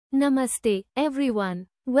Namaste, everyone.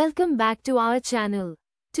 Welcome back to our channel.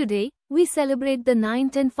 Today, we celebrate the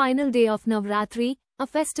ninth and final day of Navratri, a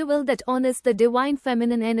festival that honors the divine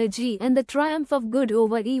feminine energy and the triumph of good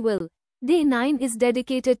over evil. Day 9 is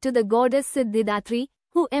dedicated to the goddess Siddhidatri,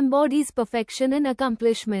 who embodies perfection and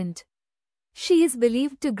accomplishment. She is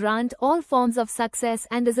believed to grant all forms of success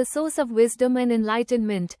and is a source of wisdom and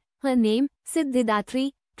enlightenment. Her name,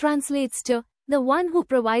 Siddhidatri, translates to the one who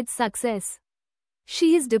provides success.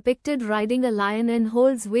 She is depicted riding a lion and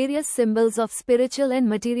holds various symbols of spiritual and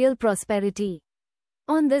material prosperity.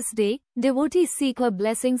 On this day, devotees seek her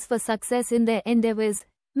blessings for success in their endeavors.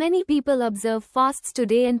 Many people observe fasts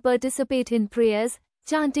today and participate in prayers,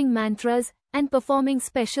 chanting mantras, and performing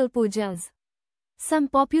special pujas. Some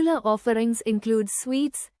popular offerings include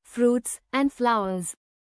sweets, fruits, and flowers.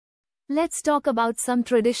 Let's talk about some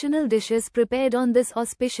traditional dishes prepared on this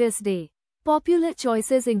auspicious day. Popular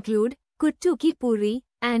choices include Kuttu ki puri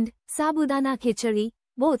and sabudana khichdi,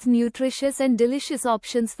 both nutritious and delicious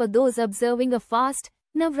options for those observing a fast.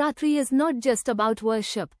 Navratri is not just about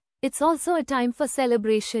worship, it's also a time for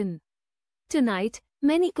celebration. Tonight,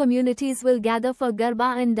 many communities will gather for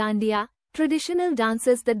Garba and Dandiya, traditional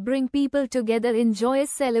dances that bring people together in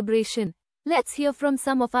joyous celebration. Let's hear from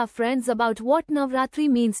some of our friends about what Navratri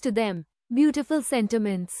means to them. Beautiful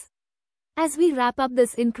sentiments. As we wrap up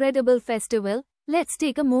this incredible festival, let's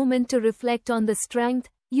take a moment to reflect on the strength,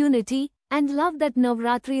 unity, and love that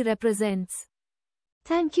Navratri represents.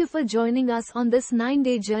 Thank you for joining us on this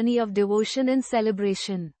 9-day journey of devotion and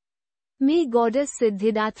celebration. May Goddess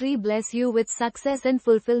Siddhidatri bless you with success and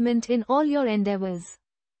fulfillment in all your endeavors.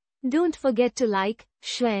 Don't forget to like,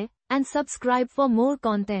 share, and subscribe for more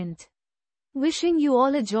content. Wishing you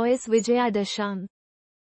all a joyous Vijayadashami.